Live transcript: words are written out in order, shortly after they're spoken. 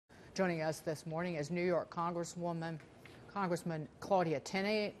Joining us this morning is New York Congressman Claudia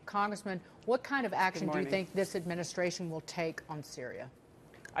Tenney. Congressman, what kind of action do you think this administration will take on Syria?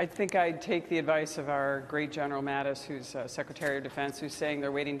 I think I'd take the advice of our great General Mattis, who's Secretary of Defense, who's saying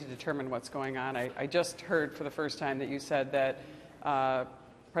they're waiting to determine what's going on. I just heard for the first time that you said that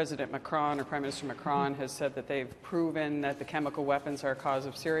President Macron or Prime Minister Macron has said that they've proven that the chemical weapons are a cause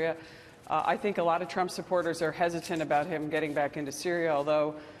of Syria. I think a lot of Trump supporters are hesitant about him getting back into Syria,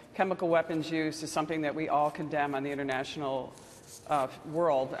 although chemical weapons use is something that we all condemn on the international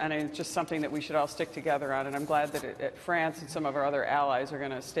world, and it's just something that we should all stick together on. And I'm glad that France and some of our other allies are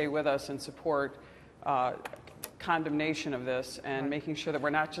going to stay with us and support condemnation of this and making sure that we're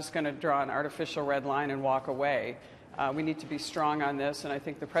not just going to draw an artificial red line and walk away. We need to be strong on this, and I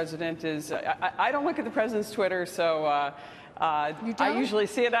think the president is. I don't look at the president's Twitter, so. I usually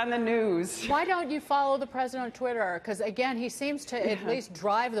see it on the news. Why don't you follow the president on Twitter? Because, again, he seems to at least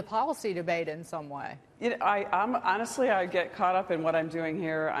drive the policy debate in some way. Honestly, I get caught up in what I'm doing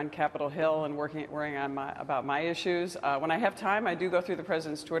here on Capitol Hill and worrying on about my issues. When I have time, I do go through the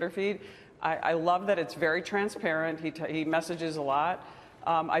president's Twitter feed. I love that it's very transparent. He messages a lot.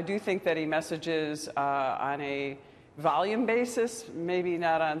 I do think that he messages on a volume basis, maybe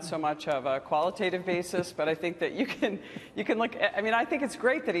not on so much of a qualitative basis, but I think that you can look at, I mean, I think it's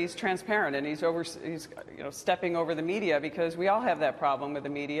great that he's transparent and he's stepping over the media, because we all have that problem with the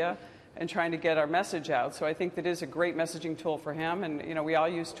media and trying to get our message out. So I think that is a great messaging tool for him, and we all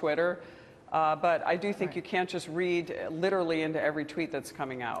use Twitter. But I do think you can't just read literally into every tweet that's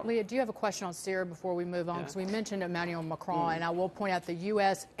coming out. Leah, do you have a question on Syria before we move on? Because we mentioned Emmanuel Macron, and I will point out the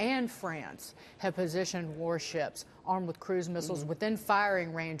U.S. and France have positioned warships armed with cruise missiles within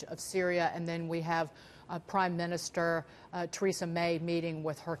firing range of Syria, and then we have Prime Minister Theresa May meeting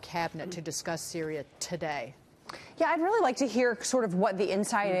with her cabinet to discuss Syria today. Yeah, I'd really like to hear sort of what the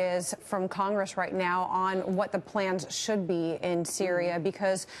insight is from Congress right now on what the plans should be in Syria,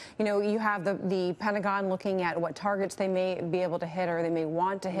 because, you have the Pentagon looking at what targets they may be able to hit or they may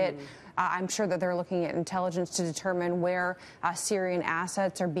want to hit. I'm sure that they're looking at intelligence to determine where Syrian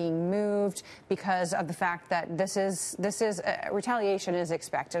assets are being moved, because of the fact that this is retaliation is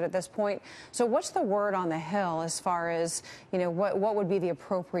expected at this point. So what's the word on the Hill as far as, what would be the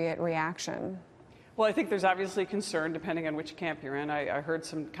appropriate reaction? Well, I think there's obviously concern depending on which camp you're in. I heard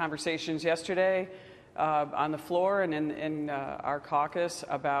some conversations yesterday on the floor and in our caucus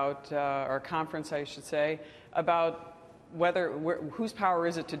about, our conference, I should say, about whose power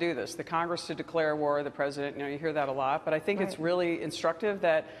is it to do this? The Congress to declare war, the president, you hear that a lot. But I think it's really instructive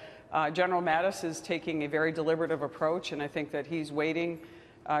that General Mattis is taking a very deliberative approach, and I think that he's waiting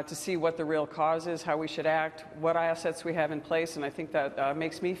to see what the real cause is, how we should act, what assets we have in place. And I think that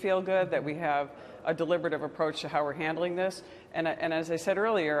makes me feel good that we have a deliberative approach to how we're handling this. And as I said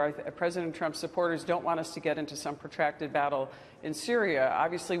earlier, President Trump's supporters don't want us to get into some protracted battle in Syria.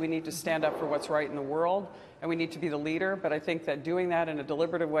 Obviously, we need to stand up for what's right in the world, and we need to be the leader. But I think that doing that in a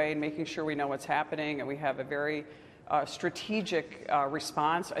deliberative way and making sure we know what's happening and we have a very strategic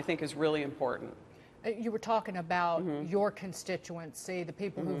response, I think is really important. You were talking about your constituency, the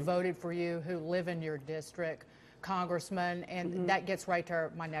people who voted for you, who live in your district, Congressman, and that gets right to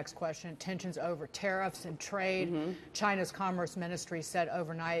my next question. Tensions over tariffs and trade. China's Commerce Ministry said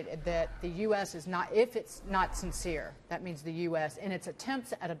overnight that the U.S. is not, if it's not sincere, that means the U.S., in its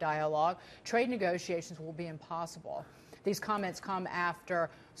attempts at a dialogue, trade negotiations will be impossible. These comments come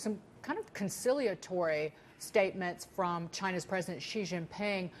after some kind of conciliatory statements from China's President Xi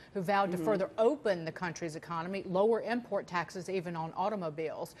Jinping, who vowed to further open the country's economy, lower import taxes even on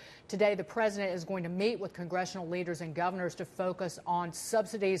automobiles. Today, the president is going to meet with congressional leaders and governors to focus on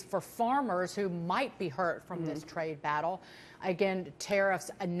subsidies for farmers who might be hurt from this trade battle. Again,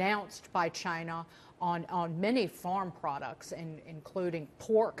 tariffs announced by China on many farm products, including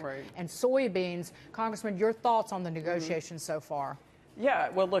pork and soybeans. Congressman, your thoughts on the negotiations so far? Yeah,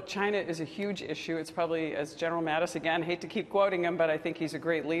 well, look, China is a huge issue. It's probably, as General Mattis, again, hate to keep quoting him, but I think he's a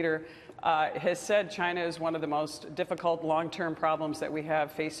great leader, has said China is one of the most difficult long-term problems that we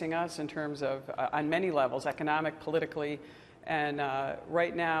have facing us in terms of, on many levels, economic, politically. And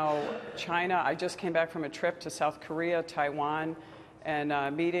right now, China, I just came back from a trip to South Korea, Taiwan,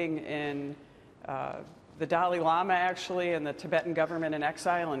 and meeting in the Dalai Lama, actually, and the Tibetan government in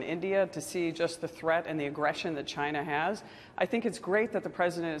exile in India to see just the threat and the aggression that China has. I think it's great that the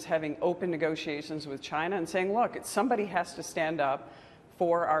president is having open negotiations with China and saying, look, somebody has to stand up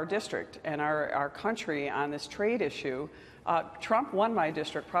for our district and our country on this trade issue. Trump won my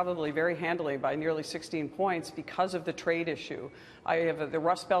district probably very handily by nearly 16 points because of the trade issue. I have the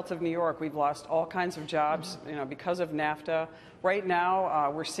Rust Belt of New York. We've lost all kinds of jobs, because of NAFTA. Right now,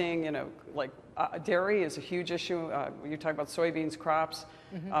 we're seeing, dairy is a huge issue. You talk about soybeans crops,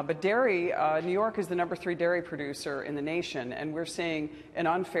 but dairy, New York is the #3 dairy producer in the nation, and we're seeing an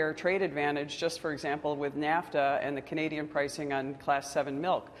unfair trade advantage, just for example, with NAFTA and the Canadian pricing on Class 7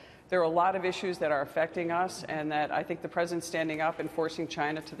 milk. There are a lot of issues that are affecting us, and that I think the president's standing up and forcing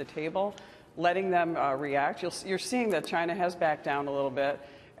China to the table, letting them react. You're seeing that China has backed down a little bit,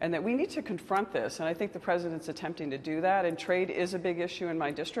 and that we need to confront this. And I think the president's attempting to do that. And trade is a big issue in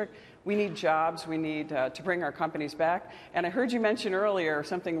my district. We need jobs. We need to bring our companies back. And I heard you mention earlier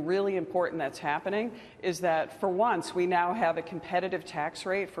something really important that's happening is that for once we now have a competitive tax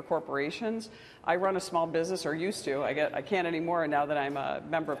rate for corporations. I run a small business, or used to. I can't anymore now that I'm a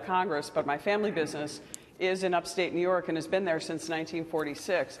member of Congress. But my family business is in upstate New York and has been there since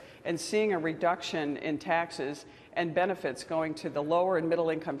 1946. And seeing a reduction in taxes and benefits going to the lower and middle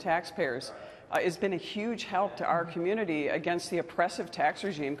income taxpayers has been a huge help to our community against the oppressive tax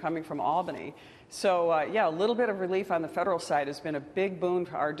regime coming from Albany. So a little bit of relief on the federal side has been a big boon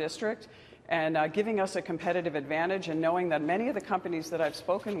for our district, and giving us a competitive advantage, and knowing that many of the companies that I've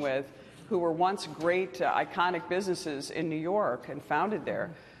spoken with who were once great iconic businesses in New York and founded there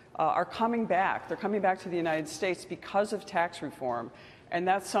are coming back. They're coming back to the United States because of tax reform. And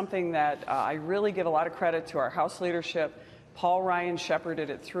that's something that I really give a lot of credit to our House leadership. Paul Ryan shepherded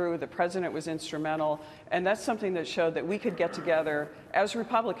it through. The president was instrumental. And that's something that showed that we could get together as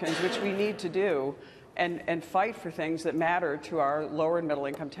Republicans, which we need to do, and fight for things that matter to our lower and middle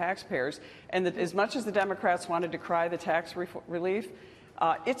income taxpayers. And that as much as the Democrats wanted to cry the tax relief,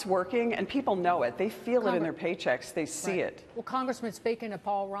 it's working, and people know it. They feel it in their paychecks. They see it. Well, Congressman, speaking of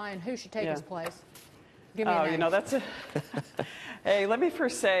Paul Ryan, who should take his place? Give me a name. That's a... Hey, let me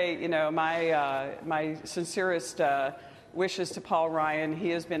first say, my sincerest wishes to Paul Ryan. He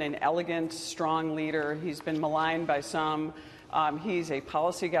has been an elegant, strong leader. He's been maligned by some. He's a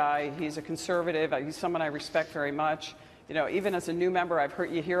policy guy. He's a conservative. He's someone I respect very much. Even as a new member, I've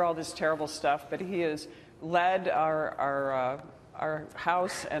heard you hear all this terrible stuff, but he has led our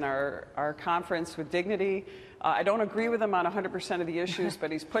House and our conference with dignity. I don't agree with him on 100% of the issues,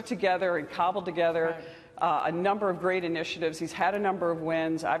 but he's put together and cobbled together a number of great initiatives. He's had a number of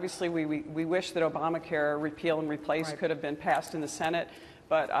wins. Obviously, we wish that Obamacare repeal and replace could have been passed in the Senate,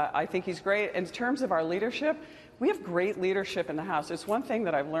 but I think he's great. In terms of our leadership, we have great leadership in the House. It's one thing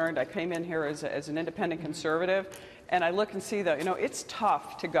that I've learned. I came in here as an independent conservative, and I look and see that, it's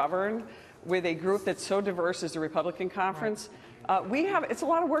tough to govern with a group that's so diverse as the Republican conference. It's a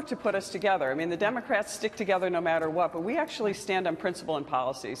lot of work to put us together. I mean, the Democrats stick together no matter what, but we actually stand on principle and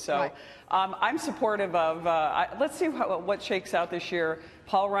policy. So I'm supportive of, let's see what shakes out this year.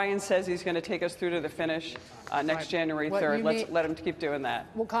 Paul Ryan says he's going to take us through to the finish next January 3rd. Let's let him keep doing that.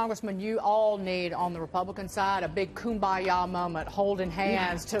 Well, Congressman, you all need, on the Republican side, a big kumbaya moment, holding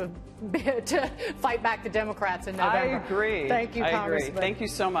hands to fight back the Democrats in November. I agree. Thank you, Congressman. Thank you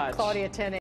so much. Claudia Tenney.